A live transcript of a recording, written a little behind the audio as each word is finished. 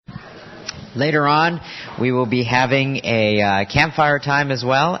Later on, we will be having a campfire time as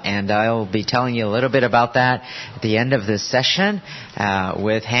well, and I'll be telling you a little bit about that at the end of this session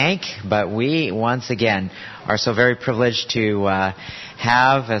with Hank. But we, once again, are so very privileged to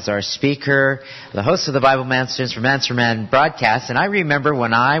have as our speaker the host of the Bible Man Students from Answer Man broadcast. And I remember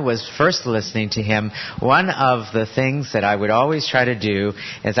when I was first listening to him, one of the things that I would always try to do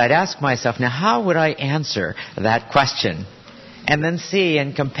is I'd ask myself, now how would I answer that question? And then see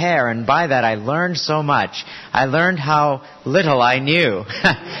and compare, and by that I learned so much. I learned how little I knew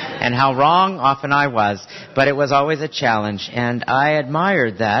and how wrong often I was, but it was always a challenge, and I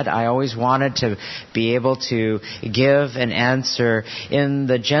admired that. I always wanted to be able to give an answer in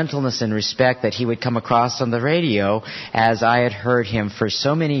the gentleness and respect that he would come across on the radio, as I had heard him for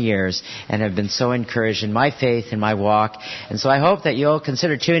so many years and have been so encouraged in my faith and my walk. And so I hope that you'll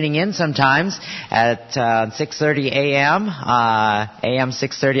consider tuning in sometimes at 6:30 a.m., AM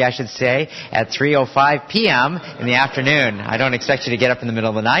 6:30, I should say, at 3:05 p.m. in the afternoon. I don't expect you to get up in the middle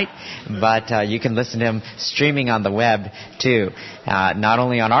of the night, but you can listen to him streaming on the web too. Not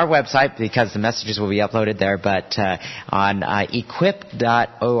only on our website, because the messages will be uploaded there, but on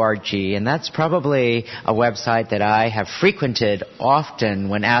equip.org. And that's probably a website that I have frequented often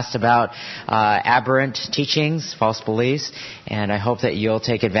when asked about aberrant teachings, false beliefs, and I hope that you'll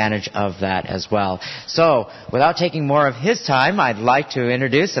take advantage of that as well. So, without taking more of his time, I'd like to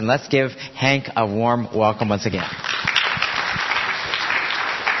introduce, and let's give Hank a warm welcome once again.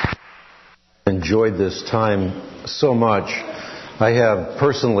 Enjoyed this time so much. I have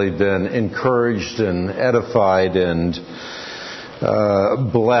personally been encouraged and edified and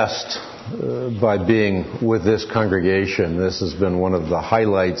blessed by being with this congregation. This has been one of the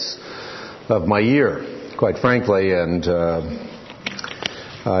highlights of my year, quite frankly, and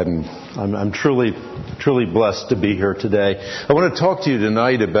I'm truly blessed to be here today. I want to talk to you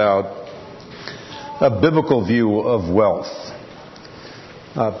tonight about a biblical view of wealth.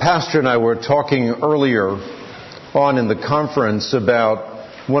 Pastor and I were talking earlier on in the conference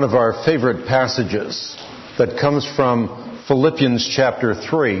about one of our favorite passages that comes from Philippians chapter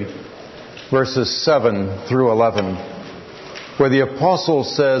 3, verses 7 through 11, where the apostle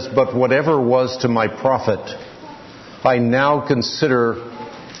says, "But whatever was to my profit, I now consider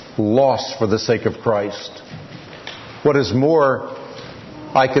loss for the sake of Christ. What is more,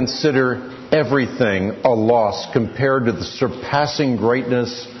 I consider everything a loss compared to the surpassing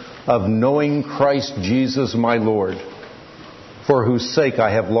greatness of knowing Christ Jesus my Lord, for whose sake I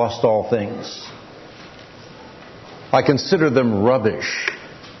have lost all things. I consider them rubbish,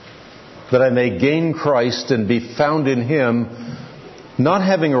 that I may gain Christ and be found in Him, not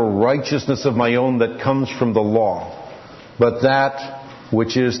having a righteousness of my own that comes from the law, but that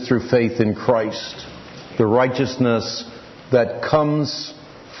which is through faith in Christ, the righteousness that comes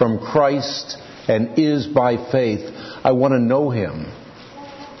from Christ and is by faith. I want to know Him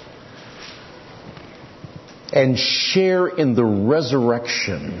and share in the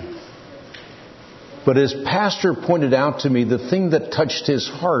resurrection." But as Pastor pointed out to me, the thing that touched his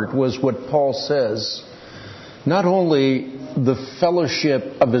heart was what Paul says. Not only the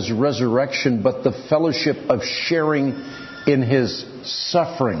fellowship of His resurrection, but the fellowship of sharing in His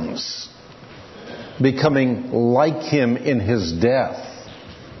sufferings, becoming like Him in His death,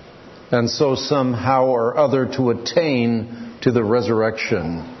 and so somehow or other to attain to the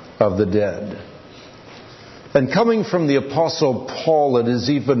resurrection of the dead. And coming from the Apostle Paul, it is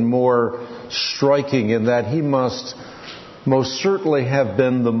even more striking in that he must most certainly have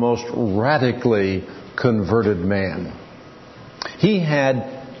been the most radically converted man. He had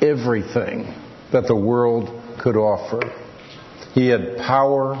everything that the world could offer. He had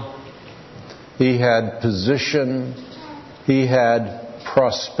power, he had position, he had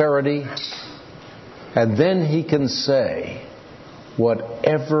prosperity, and then he can say,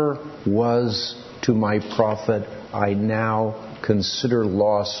 "Whatever was to my profit, I now consider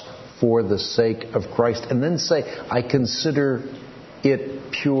loss for the sake of Christ," and then say, "I consider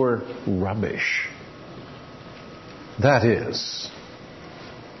it pure rubbish." That is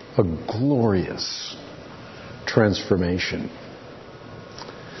a glorious transformation.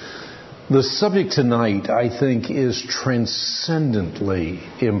 The subject tonight, I think, is transcendently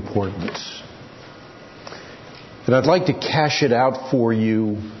important. And I'd like to cash it out for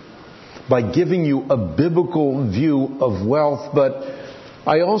you by giving you a biblical view of wealth, but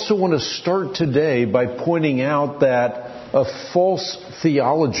I also want to start today by pointing out that a false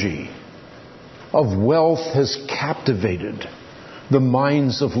theology of wealth has captivated the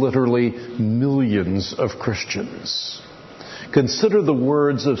minds of literally millions of Christians. Consider the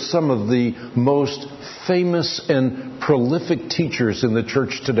words of some of the most famous and prolific teachers in the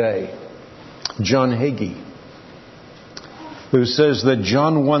church today. John Hagee, who says that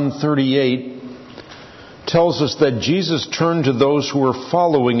John 1:38 tells us that Jesus turned to those who were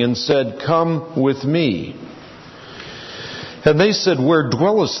following and said, "Come with me." And they said, "Where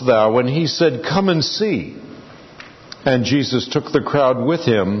dwellest thou?" And he said, "Come and see." And Jesus took the crowd with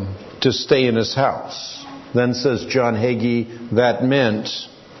him to stay in his house. Then says John Hagee, that meant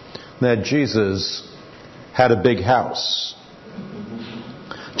that Jesus had a big house.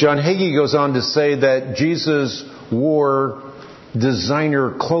 John Hagee goes on to say that Jesus wore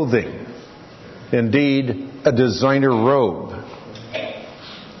designer clothing. Indeed, a designer robe.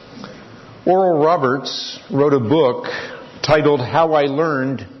 Oral Roberts wrote a book titled How I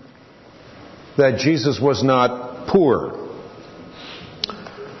Learned That Jesus Was Not Poor.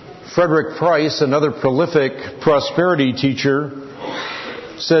 Frederick Price, another prolific prosperity teacher,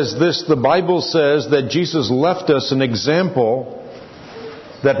 says this: the Bible says that Jesus left us an example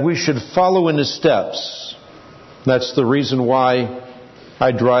that we should follow in his steps. That's the reason why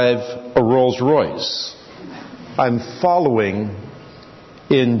I drive a Rolls Royce. I'm following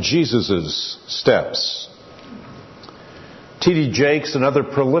in Jesus' steps. T.D. Jakes, another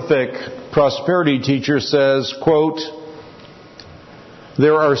prolific prosperity teacher, says, quote,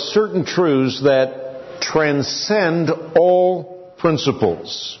 "There are certain truths that transcend all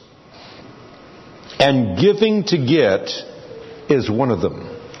principles, and giving to get is one of them.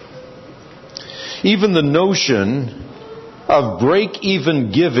 Even the notion of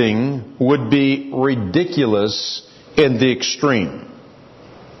break-even giving would be ridiculous in the extreme.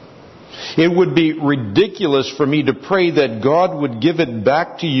 It would be ridiculous for me to pray that God would give it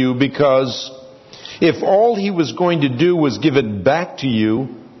back to you, because if all he was going to do was give it back to you,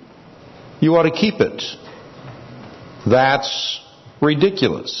 you ought to keep it. That's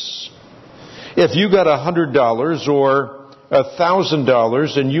ridiculous. If you got $100 or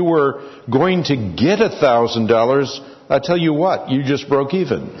 $1,000 and you were going to get $1,000, I tell you what, you just broke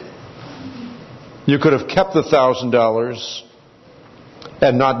even. You could have kept the $1,000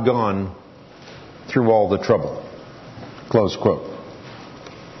 and not gone through all the trouble. Close quote.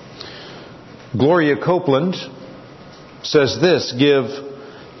 Gloria Copeland says this: give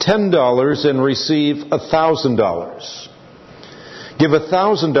 $10 and receive $1,000. Give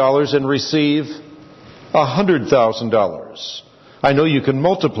 $1,000 and receive $100,000. I know you can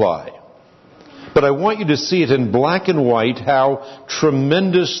multiply, but I want you to see it in black and white how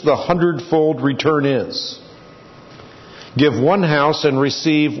tremendous the 100-fold return is. Give one house and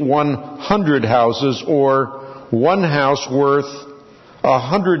receive 100 houses, or one house worth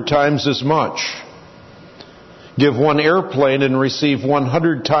 100 times as much. Give one airplane and receive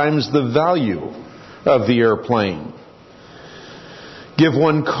 100 times the value of the airplane. Give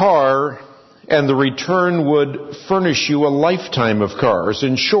one car and the return would furnish you a lifetime of cars.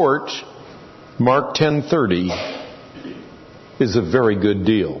 In short, Mark 10:30 is a very good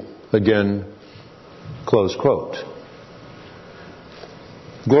deal. Again, close quote.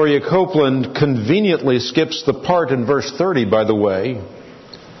 Gloria Copeland conveniently skips the part in verse 30, by the way,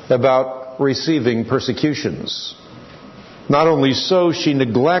 about receiving persecutions. Not only so, she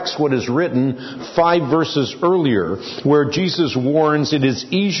neglects what is written 5 verses earlier, where Jesus warns it is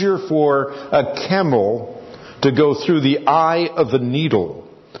easier for a camel to go through the eye of a needle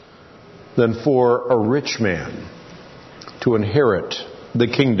than for a rich man to inherit the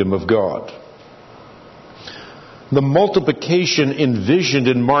kingdom of God. The multiplication envisioned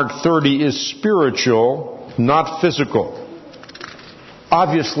in Mark 30 is spiritual, not physical.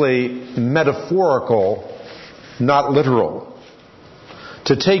 Obviously metaphorical, not literal.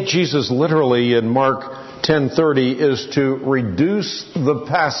 To take Jesus literally in Mark 10:30 is to reduce the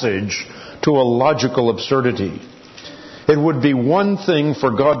passage to a logical absurdity. It would be one thing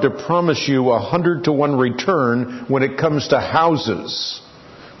for God to promise you 100-to-1 return when it comes to houses.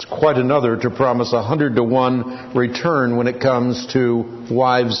 It's quite another to promise 100-to-1 return when it comes to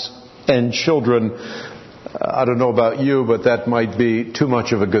wives and children. I don't know about you, but that might be too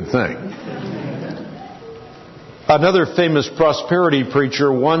much of a good thing. Another famous prosperity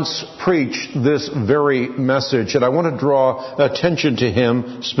preacher once preached this very message, and I want to draw attention to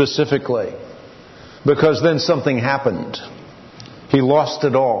him specifically, because then something happened. He lost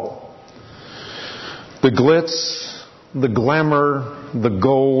it all. The glitz, the glamour, the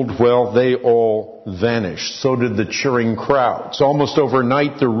gold, well, they all vanished. So did the cheering crowds. Almost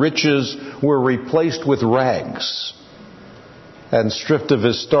overnight, the riches were replaced with rags. And stripped of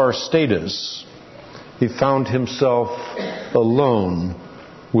his star status, he found himself alone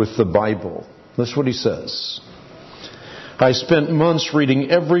with the Bible. That's what he says. I spent months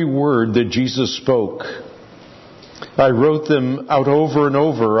reading every word that Jesus spoke. I wrote them out over and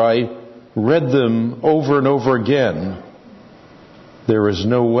over. I read them over and over again, there is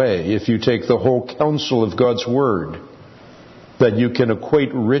no way, if you take the whole counsel of God's Word, that you can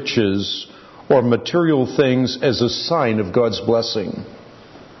equate riches or material things as a sign of God's blessing.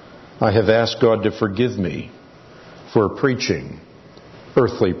 I have asked God to forgive me for preaching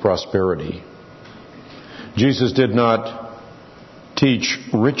earthly prosperity. Jesus did not teach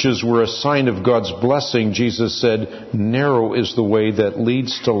riches were a sign of God's blessing. Jesus said, narrow is the way that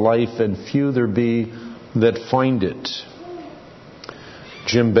leads to life, and few there be that find it.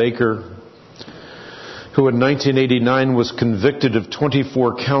 Jim Baker, who in 1989 was convicted of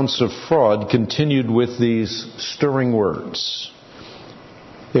 24 counts of fraud, continued with these stirring words.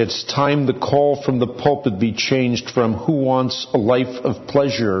 It's time the call from the pulpit be changed from who wants a life of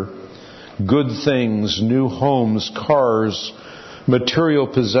pleasure, good things, new homes, cars, material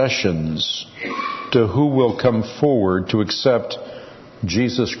possessions, to who will come forward to accept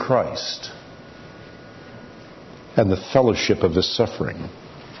Jesus Christ and the fellowship of His suffering.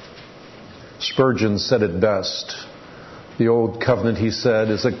 Spurgeon said it best. The old covenant, he said,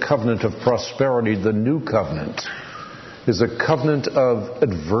 is a covenant of prosperity. The new covenant is a covenant of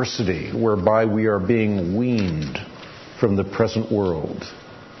adversity, whereby we are being weaned from the present world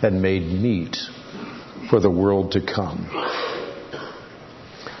and made meet for the world to come.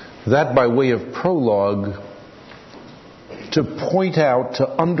 That by way of prologue, to point out, to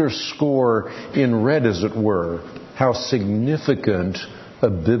underscore in red, as it were, how significant a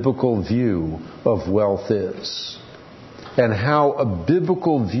biblical view of wealth is, and how a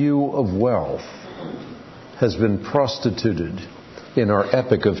biblical view of wealth has been prostituted in our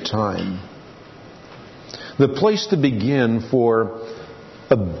epoch of time. The place to begin for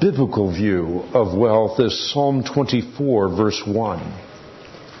a biblical view of wealth is Psalm 24, verse 1.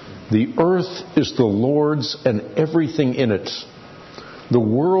 The earth is the Lord's and everything in it, the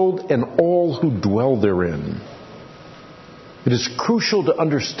world and all who dwell therein. It is crucial to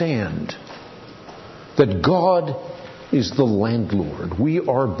understand that God is the landlord. We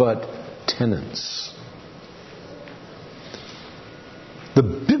are but tenants. The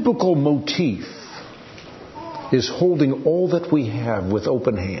biblical motif is holding all that we have with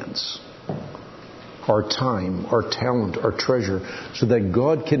open hands. Our time, our talent, our treasure, so that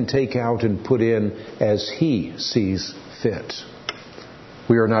God can take out and put in as He sees fit.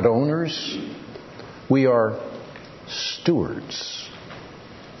 We are not owners. We are stewards.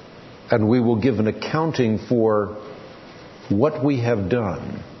 And we will give an accounting for what we have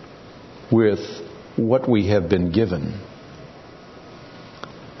done with what we have been given.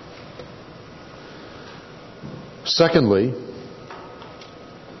 Secondly,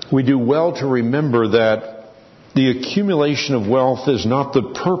 we do well to remember that the accumulation of wealth is not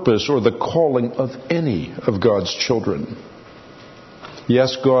the purpose or the calling of any of God's children.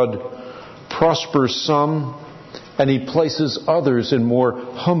 Yes, God prospers some, and He places others in more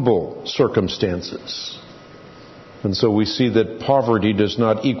humble circumstances. And so we see that poverty does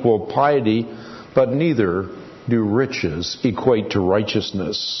not equal piety, but neither do riches equate to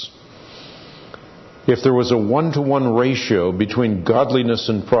righteousness. If there was a 1-to-1 ratio between godliness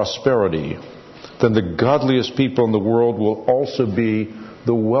and prosperity, then the godliest people in the world will also be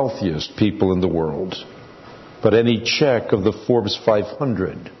the wealthiest people in the world. But any check of the Forbes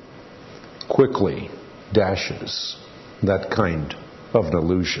 500 quickly dashes that kind of an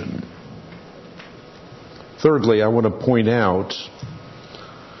illusion. Thirdly, I want to point out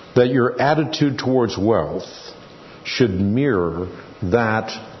that your attitude towards wealth should mirror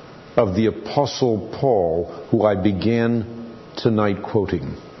that of the Apostle Paul, who I began tonight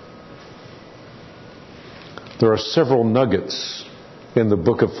quoting. There are several nuggets in the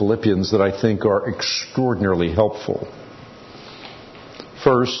book of Philippians that I think are extraordinarily helpful.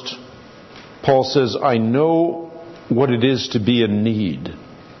 First, Paul says, I know what it is to be in need.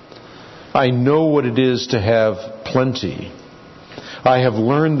 I know what it is to have plenty. I have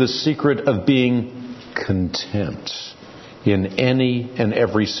learned the secret of being content in any and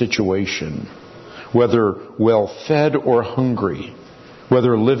every situation, whether well-fed or hungry,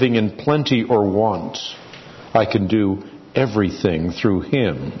 whether living in plenty or want. I can do everything through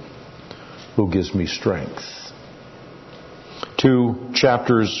Him who gives me strength. 2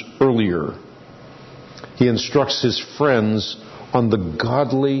 chapters earlier, he instructs his friends on the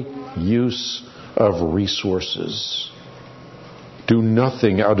godly use of resources. Do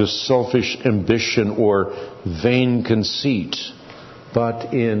nothing out of selfish ambition or vain conceit,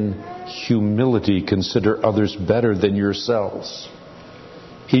 but in humility consider others better than yourselves.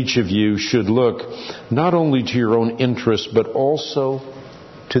 Each of you should look not only to your own interests, but also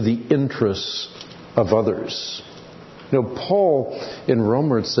to the interests of others. Paul in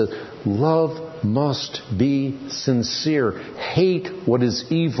Romans said, love must be sincere. Hate what is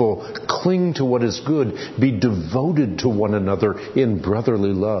evil. Cling to what is good. Be devoted to one another in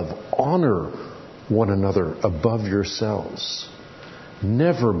brotherly love. Honor one another above yourselves.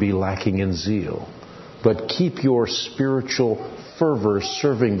 Never be lacking in zeal, but keep your spiritual fervor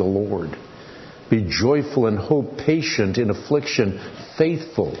serving the Lord. Be joyful in hope, patient in affliction,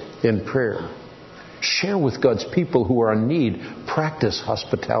 faithful in prayer. Share with God's people who are in need. Practice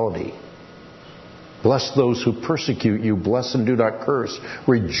hospitality. Bless those who persecute you. Bless and do not curse.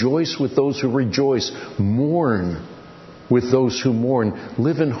 Rejoice with those who rejoice. Mourn with those who mourn.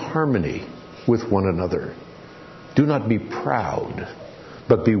 Live in harmony with one another. Do not be proud,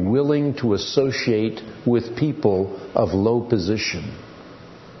 but be willing to associate with people of low position.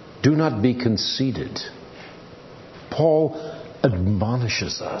 Do not be conceited. Paul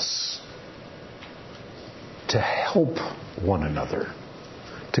admonishes us to help one another,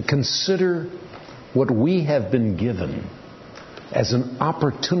 to consider what we have been given as an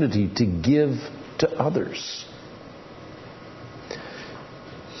opportunity to give to others.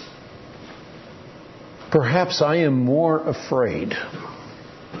 Perhaps I am more afraid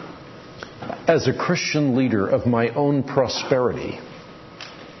as a Christian leader of my own prosperity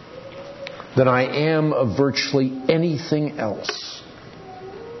than I am of virtually anything else.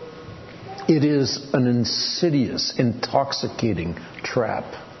 It is an insidious, intoxicating trap.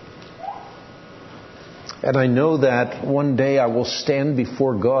 And I know that one day I will stand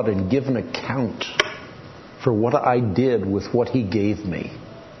before God and give an account for what I did with what He gave me.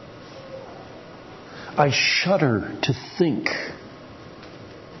 I shudder to think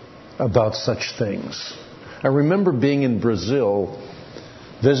about such things. I remember being in Brazil,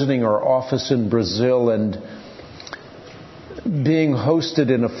 visiting our office in Brazil, and being hosted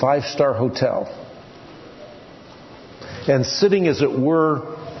in a 5-star hotel. And sitting, as it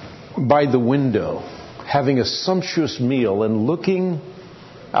were, by the window, having a sumptuous meal and looking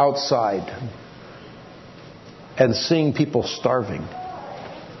outside and seeing people starving.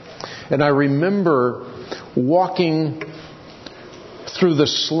 And I remember walking through the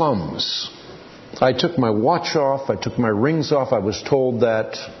slums. I took my watch off. I took my rings off. I was told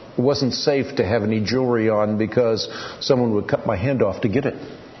that it wasn't safe to have any jewelry on because someone would cut my hand off to get it.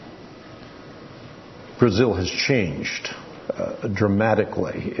 Brazil has changed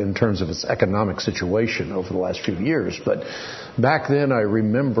dramatically in terms of its economic situation over the last few years. But back then I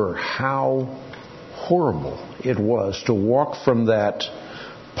remember how horrible it was to walk from that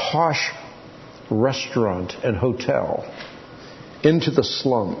posh restaurant and hotel into the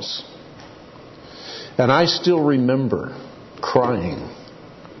slums. And I still remember crying.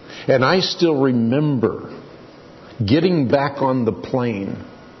 And I still remember getting back on the plane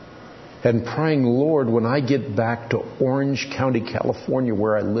and praying, Lord, when I get back to Orange County, California,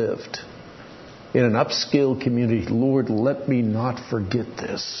 where I lived, in an upscale community, Lord, let me not forget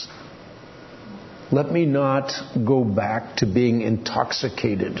this. Let me not go back to being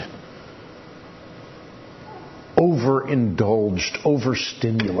intoxicated, overindulged,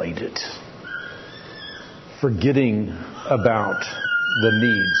 overstimulated, forgetting about the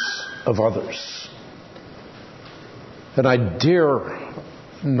needs of others. And I dare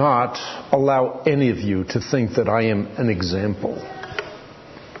not allow any of you to think that I am an example.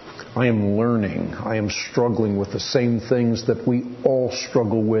 I am learning. I am struggling with the same things that we all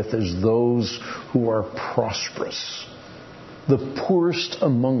struggle with as those who are prosperous. The poorest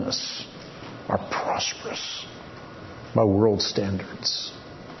among us are prosperous by world standards.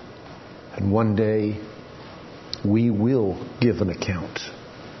 And one day we will give an account.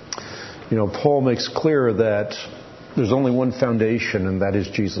 Paul makes clear that there's only one foundation, and that is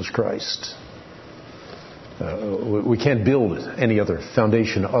Jesus Christ. We can't build any other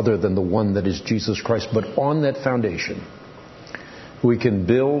foundation other than the one that is Jesus Christ. But on that foundation, we can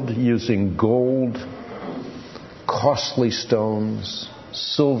build using gold, costly stones,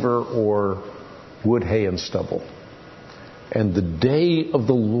 silver, or wood, hay, and stubble. And the day of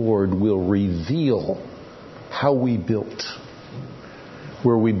the Lord will reveal how we built.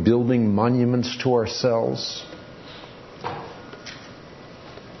 Were we building monuments to ourselves?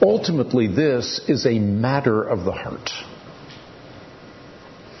 Ultimately, this is a matter of the heart.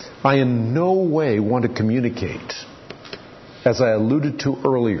 I in no way want to communicate, as I alluded to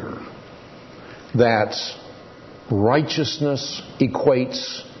earlier, that righteousness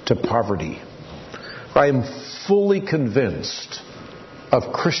equates to poverty. I am fully convinced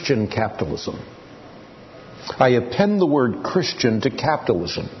of Christian capitalism. I append the word Christian to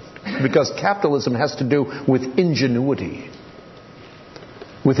capitalism because capitalism has to do with ingenuity,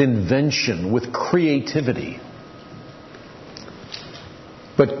 with invention, with creativity.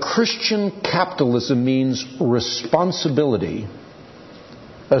 But Christian capitalism means responsibility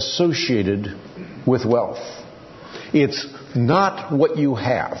associated with wealth. It's not what you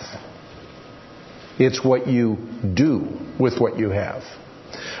have. It's what you do with what you have.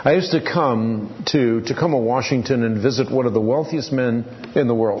 I used to come to Tacoma, Washington, and visit one of the wealthiest men in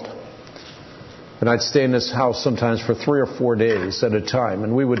the world. And I'd stay in his house sometimes for 3 or 4 days at a time,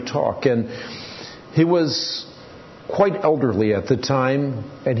 and we would talk. And he was quite elderly at the time,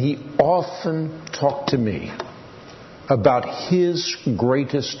 and he often talked to me about his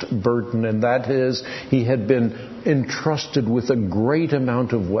greatest burden, and that is he had been entrusted with a great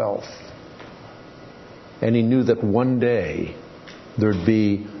amount of wealth. And he knew that one day there'd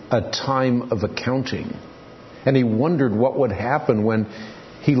be a time of accounting. And he wondered what would happen when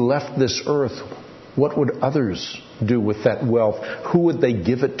he left this earth. What would others do with that wealth? Who would they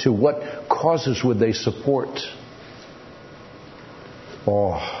give it to? What causes would they support?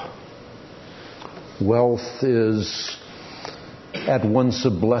 Oh, wealth is at once a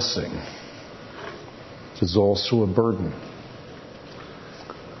blessing. It is also a burden.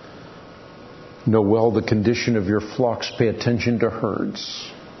 Know well the condition of your flocks. Pay attention to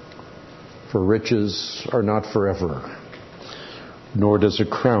herds. For riches are not forever, nor does a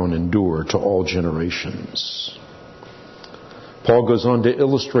crown endure to all generations. Paul goes on to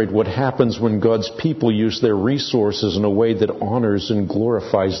illustrate what happens when God's people use their resources in a way that honors and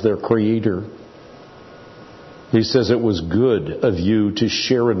glorifies their Creator. He says, "It was good of you to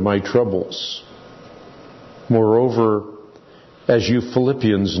share in my troubles. Moreover, as you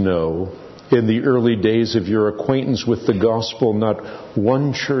Philippians know, in the early days of your acquaintance with the gospel, not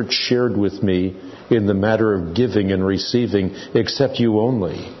one church shared with me in the matter of giving and receiving, except you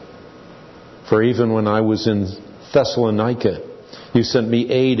only. For even when I was in Thessalonica, you sent me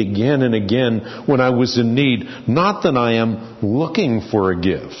aid again and again when I was in need. Not that I am looking for a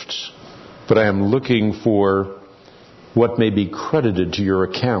gift, but I am looking for what may be credited to your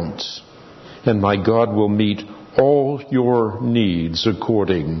account. And my God will meet all your needs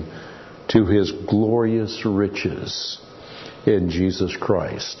according to His glorious riches in Jesus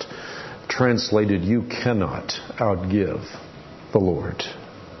Christ." Translated, you cannot outgive the Lord.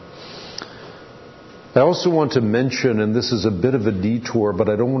 I also want to mention, and this is a bit of a detour, but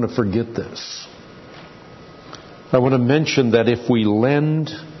I don't want to forget this. I want to mention that if we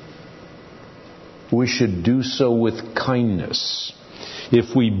lend, we should do so with kindness.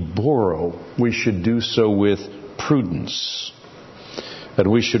 If we borrow, we should do so with prudence. And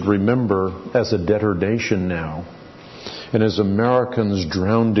we should remember, as a debtor nation now, and as Americans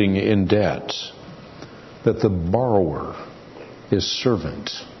drowning in debt, that the borrower is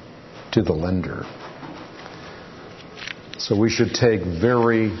servant to the lender. So we should take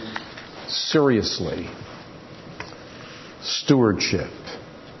very seriously stewardship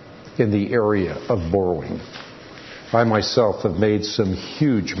in the area of borrowing. I myself have made some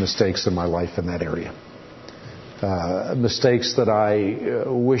huge mistakes in my life in that area. Mistakes that I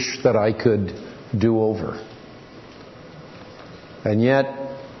wish that I could do over. And yet,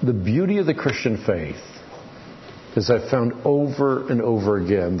 the beauty of the Christian faith is I've found over and over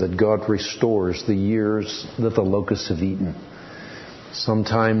again that God restores the years that the locusts have eaten.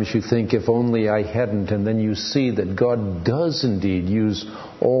 Sometimes you think, if only I hadn't, and then you see that God does indeed use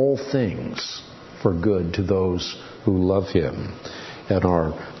all things for good to those who love Him and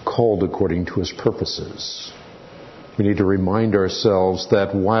are called according to His purposes. We need to remind ourselves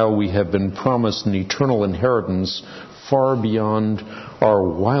that while we have been promised an eternal inheritance far beyond our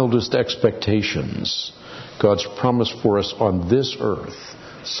wildest expectations, God's promise for us on this earth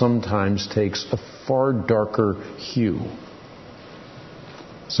sometimes takes a far darker hue.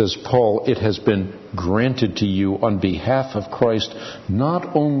 Says Paul, it has been granted to you on behalf of Christ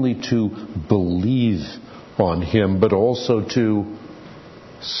not only to believe on Him, but also to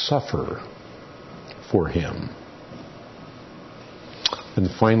suffer for Him. And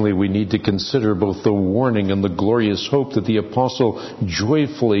finally, we need to consider both the warning and the glorious hope that the apostle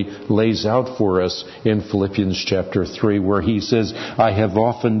joyfully lays out for us in Philippians chapter 3, where he says, "I have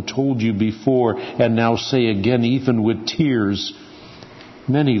often told you before, and now say again, even with tears,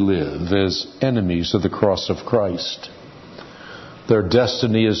 many live as enemies of the cross of Christ. Their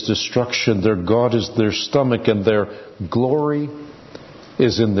destiny is destruction, their God is their stomach, and their glory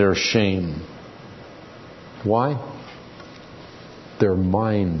is in their shame." Why? Their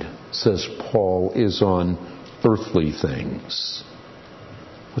mind, says Paul, is on earthly things.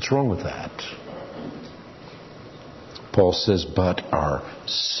 What's wrong with that? Paul says, but our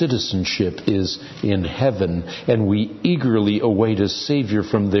citizenship is in heaven, and we eagerly await a Savior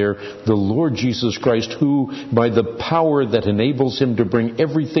from there, the Lord Jesus Christ, who, by the power that enables him to bring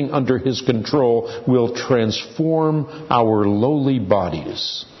everything under his control, will transform our lowly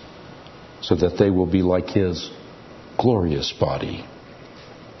bodies so that they will be like his glorious body.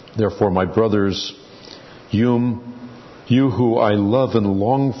 Therefore, my brothers, you who I love and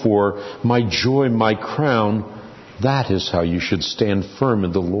long for, my joy, my crown, that is how you should stand firm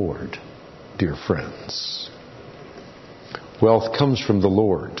in the Lord, dear friends. Wealth comes from the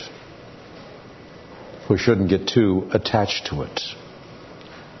Lord. We shouldn't get too attached to it.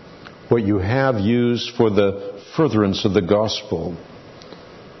 What you have, used for the furtherance of the gospel,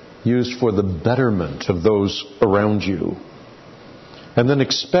 used for the betterment of those around you. And then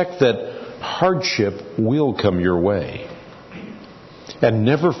expect that hardship will come your way. And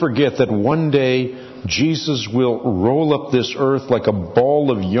never forget that one day Jesus will roll up this earth like a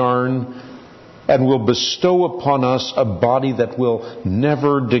ball of yarn and will bestow upon us a body that will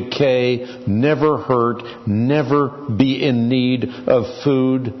never decay, never hurt, never be in need of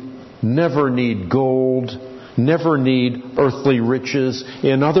food, never need gold, never need earthly riches.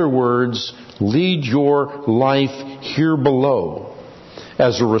 In other words, lead your life here below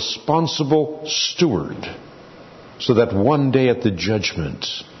as a responsible steward, so that one day at the judgment,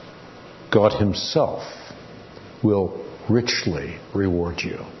 God himself will richly reward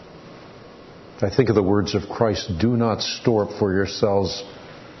you. I think of the words of Christ, do not store up for yourselves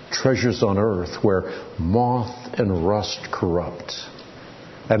treasures on earth where moth and rust corrupt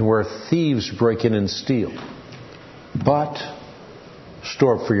and where thieves break in and steal. But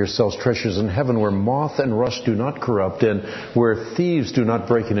store up for yourselves treasures in heaven where moth and rust do not corrupt and where thieves do not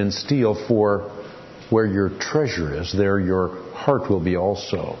break in and steal, for where your treasure is, there your heart will be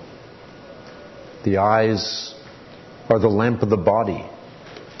also. The eyes are the lamp of the body.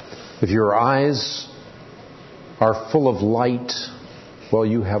 If your eyes are full of light, well,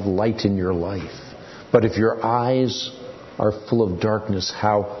 you have light in your life. But if your eyes are full of darkness,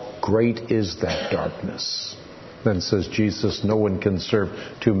 how great is that darkness? Then says Jesus, no one can serve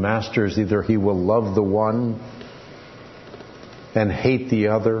two masters. Either he will love the one and hate the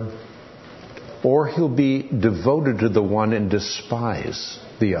other, or he'll be devoted to the one and despise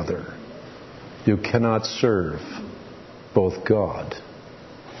the other. You cannot serve both God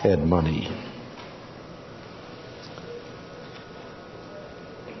and money.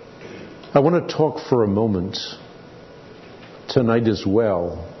 I want to talk for a moment tonight as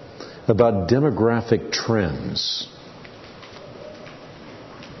well about demographic trends.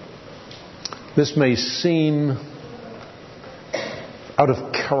 This may seem out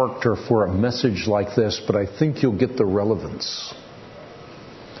of character for a message like this, but I think you'll get the relevance.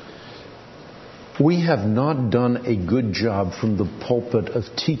 We have not done a good job from the pulpit of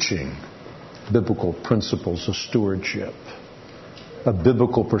teaching biblical principles of stewardship, a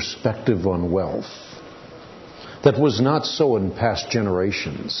biblical perspective on wealth. That was not so in past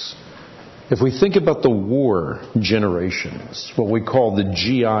generations. If we think about the war generations, what we call the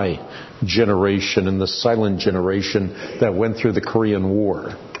GI generation and the silent generation that went through the Korean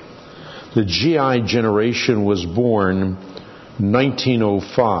War, the GI generation was born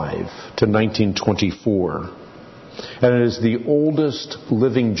 1905 to 1924. And it is the oldest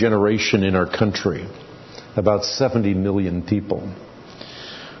living generation in our country, about 70 million people.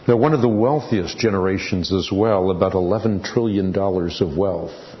 They're one of the wealthiest generations as well, about $11 trillion of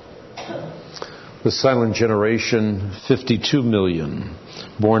wealth. The silent generation, 52 million,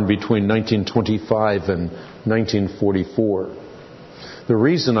 born between 1925 and 1944. The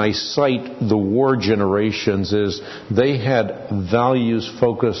reason I cite the war generations is they had values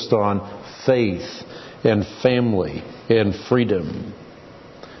focused on faith and family and freedom.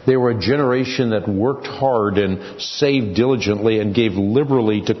 They were a generation that worked hard and saved diligently and gave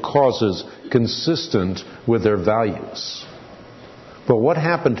liberally to causes consistent with their values. But what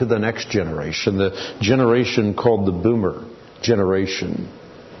happened to the next generation, the generation called the Boomer generation?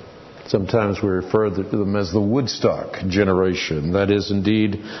 Sometimes we refer to them as the Woodstock generation. That is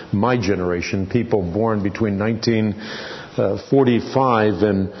indeed my generation, people born between 1945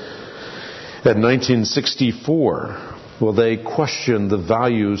 and 1964. Well, they questioned the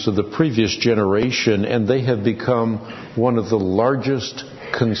values of the previous generation, and they have become one of the largest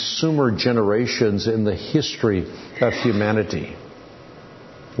consumer generations in the history of humanity.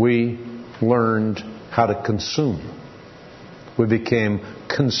 We learned how to consume. We became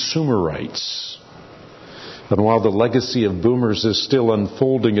consumerites. And while the legacy of boomers is still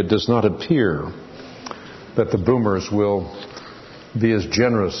unfolding, it does not appear that the boomers will be as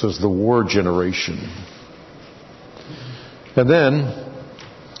generous as the war generation. And then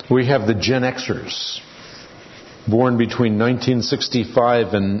we have the Gen Xers, born between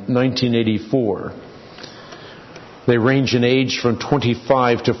 1965 and 1984. They range in age from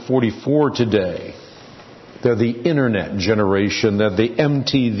 25 to 44 today. They're the internet generation. They're the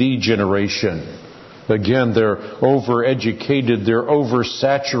MTV generation. Again, they're overeducated. They're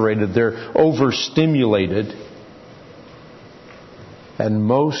oversaturated. They're overstimulated. And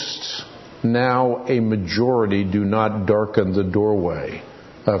most, now a majority, do not darken the doorway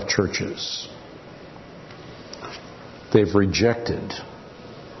of churches. They've rejected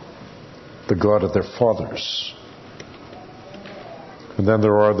the God of their fathers. And then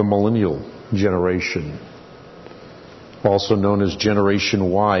there are the millennial generation, also known as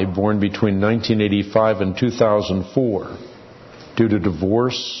Generation Y, born between 1985 and 2004. Due to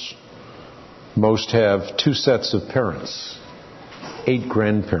divorce, most have 2 sets of parents, 8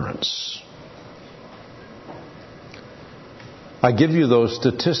 grandparents. I give you those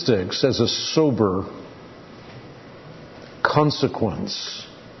statistics as a sober consequence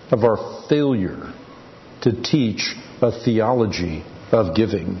of our failure to teach a theology of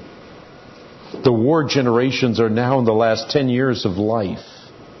giving. The war generations are now in the last 10 years of life.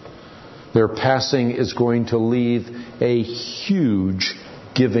 Their passing is going to leave a huge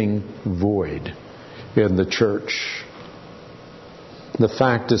giving void in the church. The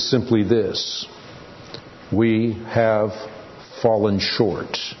fact is simply this: we have fallen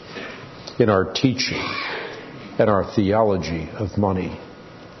short in our teaching and our theology of money.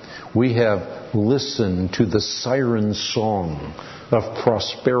 We have listened to the siren song of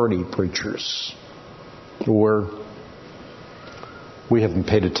prosperity preachers, or we haven't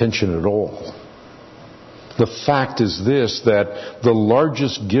paid attention at all. The fact is this, that the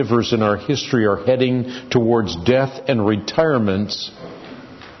largest givers in our history are heading towards death and retirement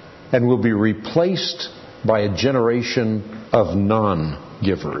and will be replaced by a generation of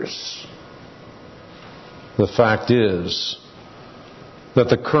non-givers. The fact is that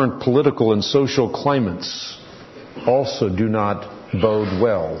the current political and social climates also do not bode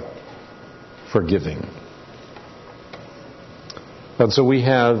well for giving. And so we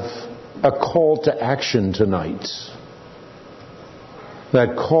have a call to action tonight.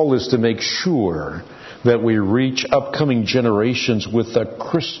 That call is to make sure that we reach upcoming generations with a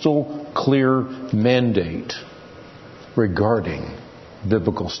crystal clear mandate regarding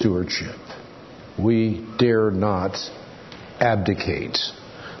biblical stewardship. We dare not abdicate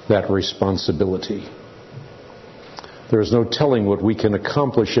that responsibility. There is no telling what we can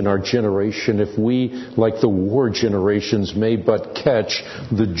accomplish in our generation if we, like the war generations, may but catch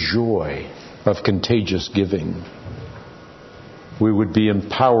the joy of contagious giving. We would be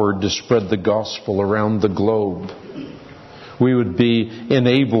empowered to spread the gospel around the globe. We would be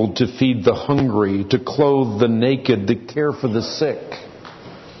enabled to feed the hungry, to clothe the naked, to care for the sick.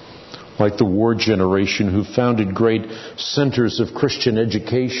 Like the war generation who founded great centers of Christian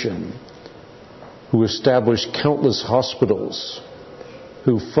education, who established countless hospitals,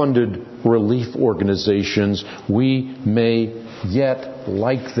 who funded relief organizations, we may yet,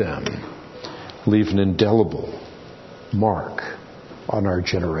 like them, leave an indelible mark on our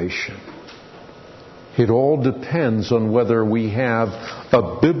generation. It all depends on whether we have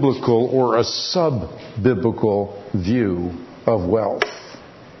a biblical or a sub-biblical view of wealth.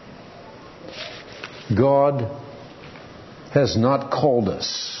 God has not called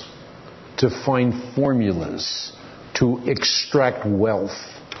us to find formulas to extract wealth.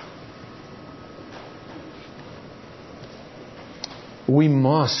 We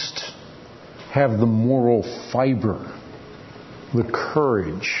must have the moral fiber, the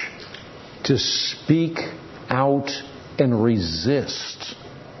courage to speak out and resist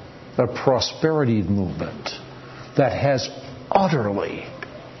a prosperity movement that has utterly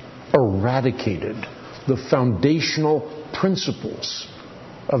eradicated the foundational principles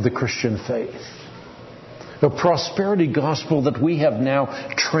of the Christian faith. The prosperity gospel that we have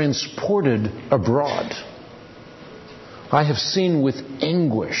now transported abroad. I have seen with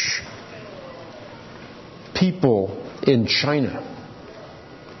anguish people in China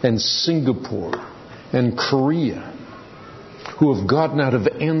and Singapore and Korea who have gotten out of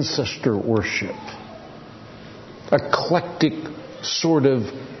ancestor worship, eclectic sort of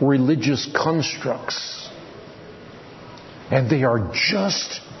religious constructs, and they are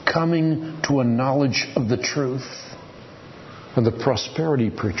just coming to a knowledge of the truth, and the prosperity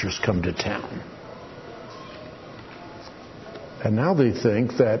preachers come to town. And now they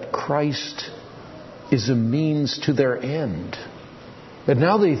think that Christ is a means to their end. And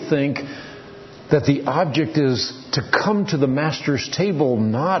now they think that the object is to come to the Master's table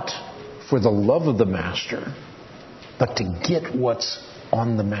not for the love of the Master, but to get what's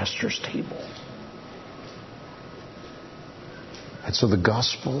on the Master's table. And so the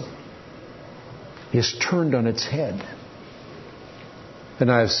gospel is turned on its head.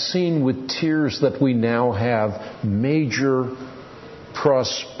 And I've seen with tears that we now have major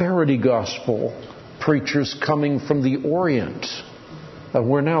prosperity gospel preachers coming from the Orient. And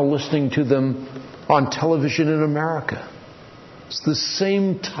we're now listening to them on television in America. It's the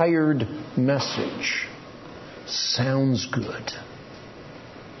same tired message. Sounds good.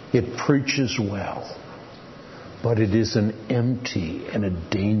 It preaches well. But it is an empty and a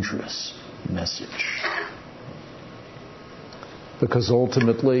dangerous message. Because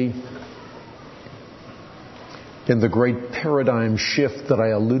ultimately, in the great paradigm shift that I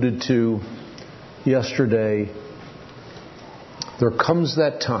alluded to yesterday, there comes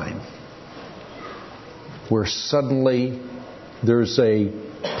that time where suddenly there's a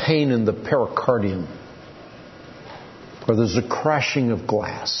pain in the pericardium, or there's a crashing of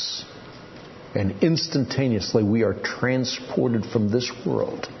glass, and instantaneously we are transported from this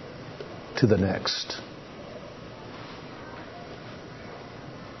world to the next.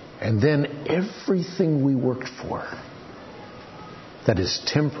 And then everything we worked for that is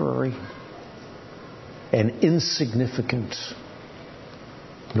temporary and insignificant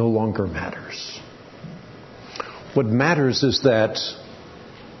no longer matters. What matters is that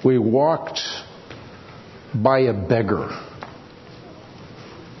we walked by a beggar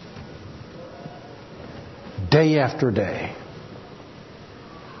day after day,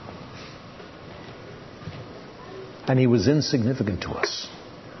 and he was insignificant to us.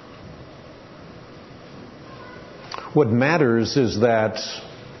 What matters is that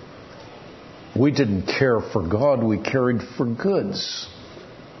we didn't care for God, we cared for goods.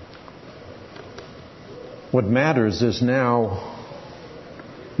 What matters is now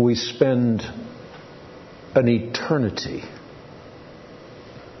we spend an eternity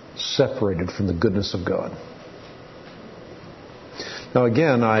separated from the goodness of God. Now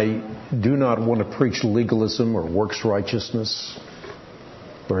again, I do not want to preach legalism or works righteousness.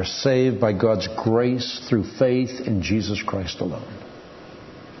 We're saved by God's grace through faith in Jesus Christ alone.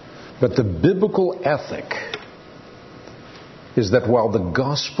 But the biblical ethic is that while the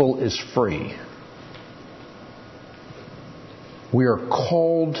gospel is free, we are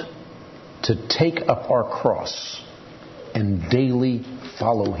called to take up our cross and daily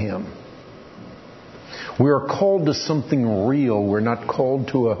follow Him. We are called to something real. We're not called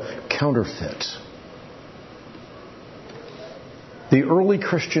to a counterfeit. The early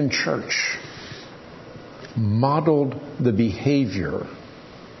Christian church modeled the behavior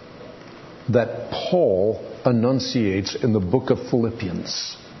that Paul enunciates in the book of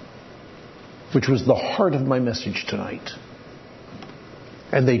Philippians, which was the heart of my message tonight.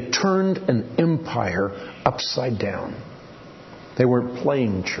 And they turned an empire upside down. They weren't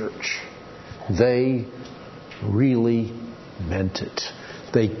playing church. They really meant it.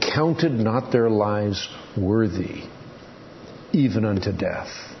 They counted not their lives worthy, even unto death.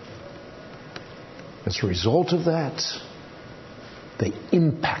 As a result of that, they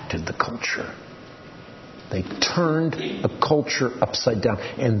impacted the culture. They turned a culture upside down.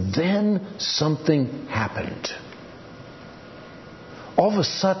 And then something happened. All of a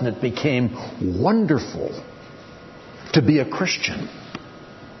sudden it became wonderful to be a Christian.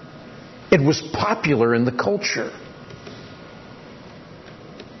 It was popular in the culture.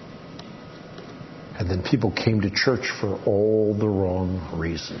 And then people came to church for all the wrong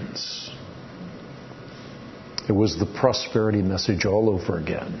reasons. It was the prosperity message all over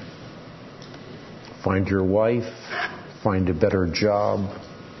again. Find your wife, find a better job.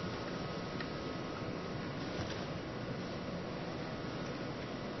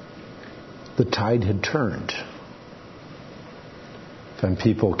 The tide had turned. And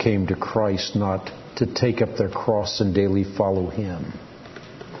people came to Christ not to take up their cross and daily follow Him.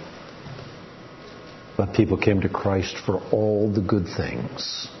 But people came to Christ for all the good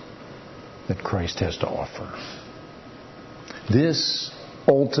things that Christ has to offer. This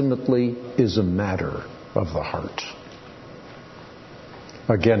ultimately is a matter of the heart.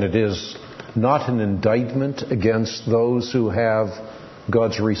 Again, it is not an indictment against those who have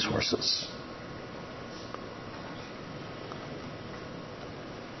God's resources.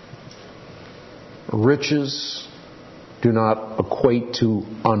 Riches do not equate to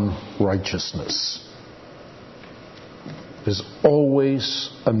unrighteousness. It is always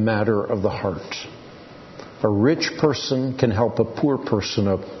a matter of the heart. A rich person can help a poor person.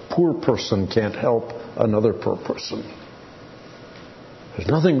 A poor person can't help another poor person. There's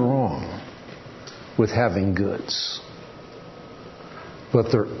nothing wrong with having goods.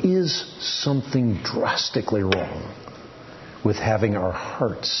 But there is something drastically wrong with having our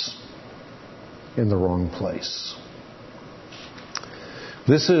hearts in the wrong place.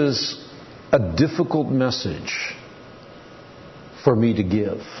 This is a difficult message for me to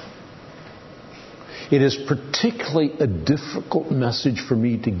give. It is particularly a difficult message for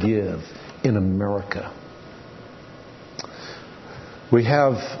me to give in America. We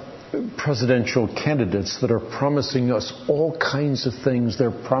have presidential candidates that are promising us all kinds of things.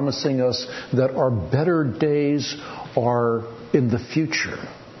 They're promising us that our better days are in the future.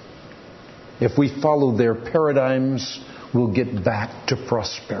 If we follow their paradigms, we'll get back to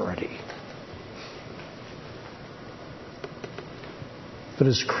prosperity. But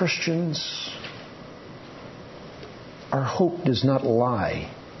as Christians, our hope does not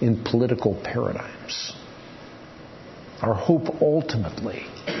lie in political paradigms. Our hope ultimately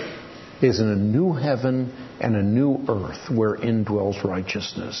is in a new heaven and a new earth wherein dwells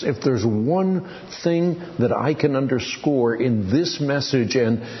righteousness. If there's one thing that I can underscore in this message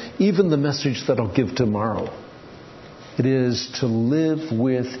and even the message that I'll give tomorrow, it is to live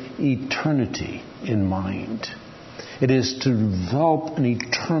with eternity in mind. It is to develop an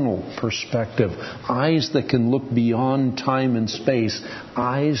eternal perspective, eyes that can look beyond time and space,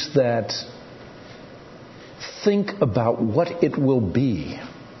 eyes that think about what it will be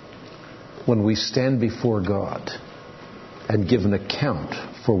when we stand before God and give an account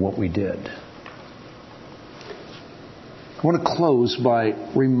for what we did. I want to close by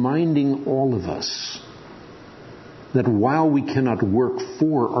reminding all of us that while we cannot work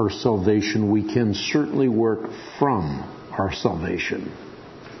for our salvation, we can certainly work from our salvation.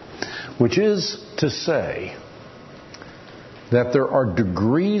 Which is to say that there are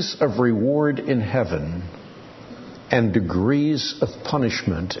degrees of reward in heaven and degrees of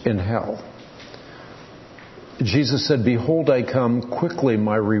punishment in hell. Jesus said, "Behold, I come quickly.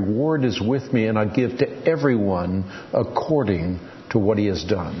 My reward is with me, and I give to everyone according to what he has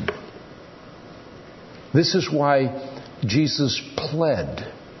done." This is why Jesus pled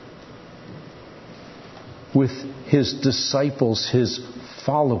with his disciples, his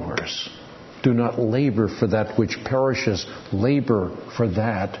followers, "Do not labor for that which perishes. Labor for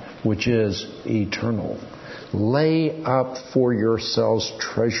that which is eternal. Lay up for yourselves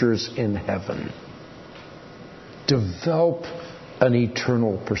treasures in heaven." Develop an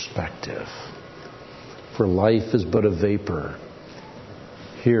eternal perspective. For life is but a vapor,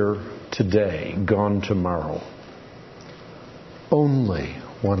 here today, gone tomorrow. Only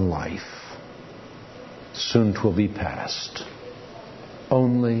one life. Soon 'twill be past.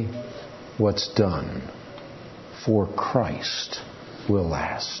 Only what's done for Christ will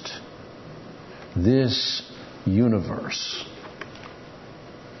last. This universe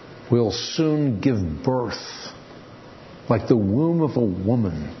will soon give birth, like the womb of a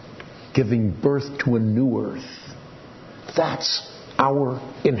woman giving birth to a new earth. That's our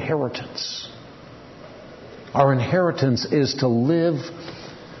inheritance. Our inheritance is to live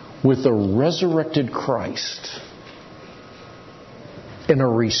with a resurrected Christ in a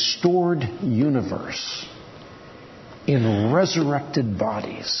restored universe, in resurrected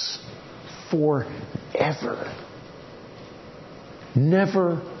bodies, forever.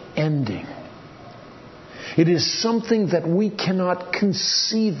 Never ending. It is something that we cannot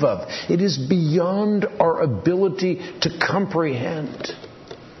conceive of. It is beyond our ability to comprehend.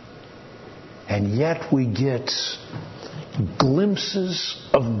 And yet we get glimpses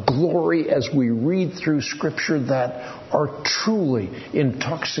of glory as we read through Scripture that are truly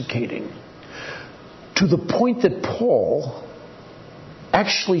intoxicating. To the point that Paul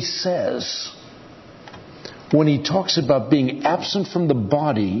actually says, when he talks about being absent from the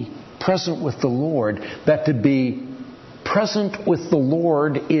body, present with the Lord, that to be present with the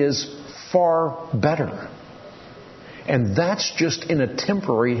Lord is far better. And that's just in a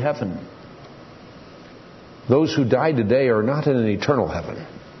temporary heaven. Those who die today are not in an eternal heaven.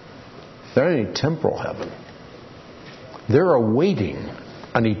 They're in a temporal heaven. They're awaiting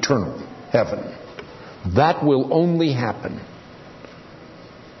an eternal heaven. That will only happen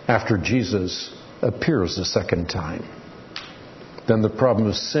after Jesus appears the second time. Then the problem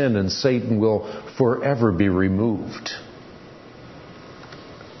of sin and Satan will forever be removed.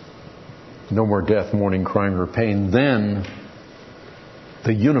 No more death, mourning, crying, or pain. Then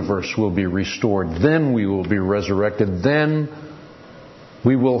the universe will be restored. Then we will be resurrected. Then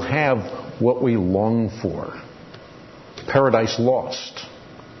we will have what we long for. Paradise lost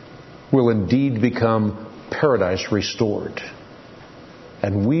will indeed become paradise restored.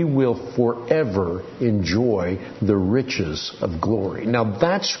 And we will forever enjoy the riches of glory. Now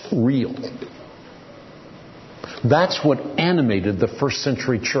that's real. That's what animated the first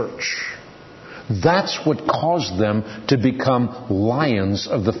century church. That's what caused them to become lions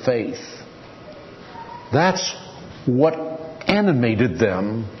of the faith. That's what animated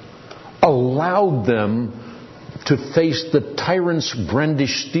them, allowed them to face the tyrant's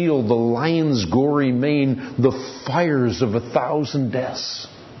brandished steel, the lion's gory mane, the fires of 1,000 deaths.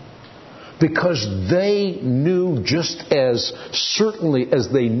 Because they knew, just as certainly as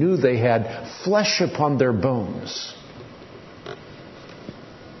they knew they had flesh upon their bones,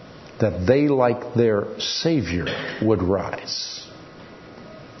 that they, like their Savior, would rise.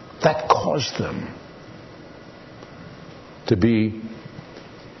 That caused them to be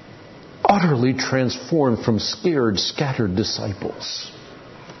utterly transformed from scared, scattered disciples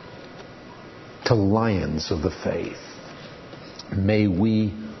to lions of the faith. May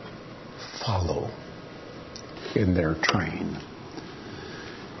we follow in their train.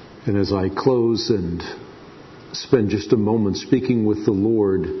 And as I close and spend just a moment speaking with the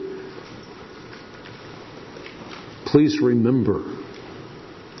Lord, please remember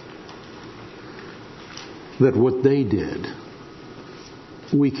that what they did,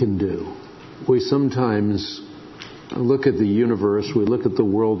 we can do. We sometimes look at the universe, we look at the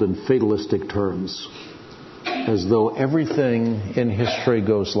world in fatalistic terms, as though everything in history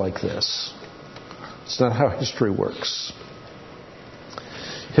goes like this. It's not how history works.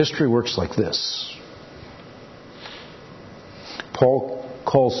 History works like this. Paul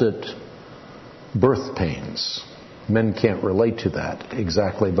calls it birth pains. Men can't relate to that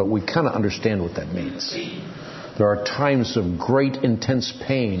exactly, but we kind of understand what that means. There are times of great, intense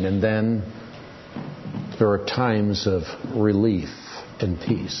pain, and then there are times of relief and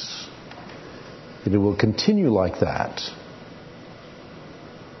peace. And it will continue like that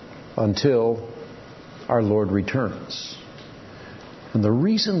until our Lord returns. And the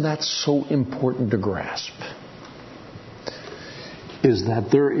reason that's so important to grasp is that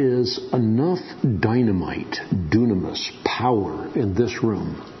there is enough dynamite, dunamis, power in this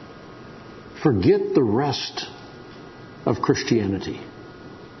room. Forget the rest of Christianity.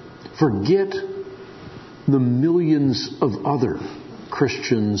 Forget the millions of other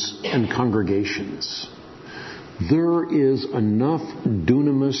Christians and congregations. There is enough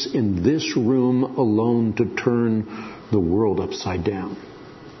dunamis in this room alone to turn the world upside down.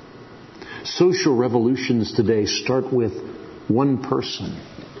 Social revolutions today start with one person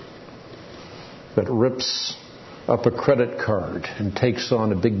that rips up a credit card and takes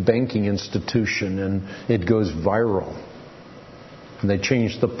on a big banking institution, and it goes viral. And they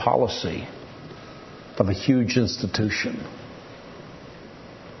change the policy of a huge institution.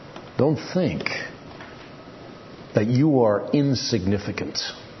 Don't think that you are insignificant.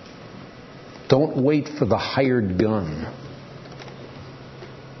 Don't wait for the hired gun.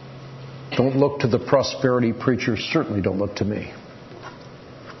 Don't look to the prosperity preacher. Certainly don't look to me.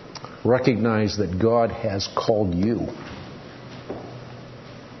 Recognize that God has called you.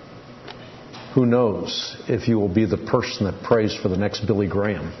 Who knows if you will be the person that prays for the next Billy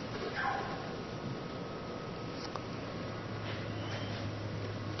Graham.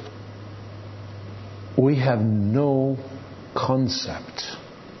 We have no concept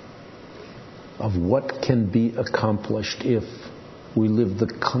of what can be accomplished if we live the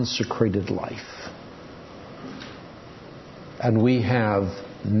consecrated life. And we have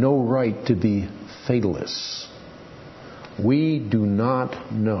no right to be fatalists. We do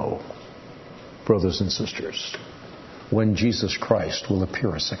not know, brothers and sisters, when Jesus Christ will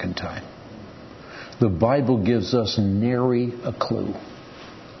appear a second time. The Bible gives us nary a clue.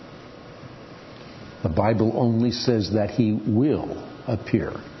 The Bible only says that He will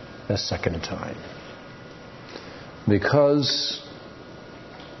appear a second time. Because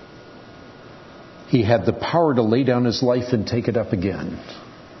He had the power to lay down His life and take it up again,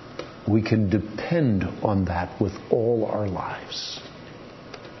 we can depend on that with all our lives.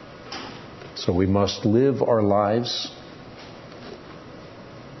 So we must live our lives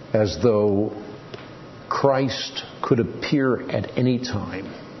as though Christ could appear at any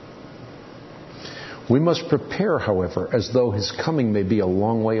time. We must prepare, however, as though His coming may be a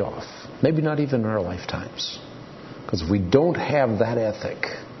long way off. Maybe not even in our lifetimes. Because if we don't have that ethic,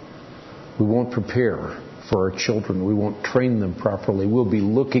 we won't prepare for our children. We won't train them properly. We'll be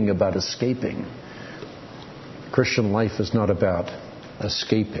looking about escaping. Christian life is not about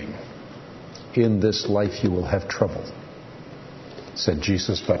escaping. In this life you will have trouble, said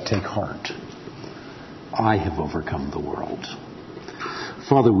Jesus, but take heart. I have overcome the world.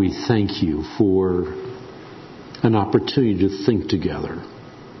 Father, we thank You for an opportunity to think together.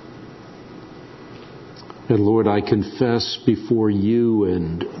 And Lord, I confess before You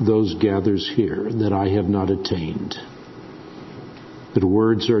and those gathered here that I have not attained. That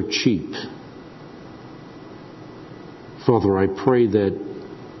words are cheap Father, I pray that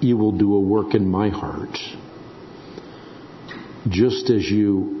you will do a work in my heart, just as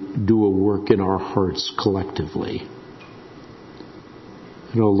you do a work in our hearts collectively.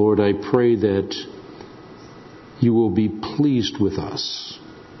 And, oh Lord, I pray that you will be pleased with us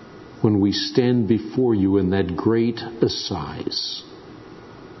when we stand before you in that great assize.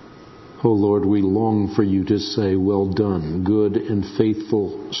 Oh Lord, we long for you to say, well done, good and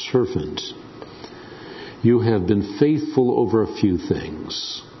faithful servant. You have been faithful over a few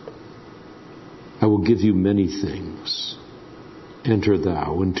things. I will give you many things. Enter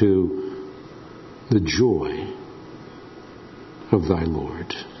thou into the joy of thy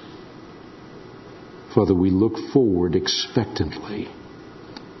Lord. Father, we look forward expectantly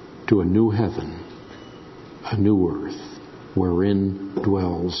to a new heaven, a new earth, wherein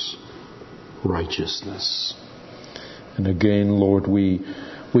dwells righteousness. And again, Lord, we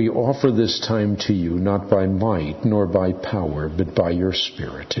offer this time to you, not by might nor by power, but by your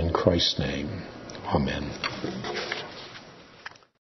Spirit. In Christ's name, amen.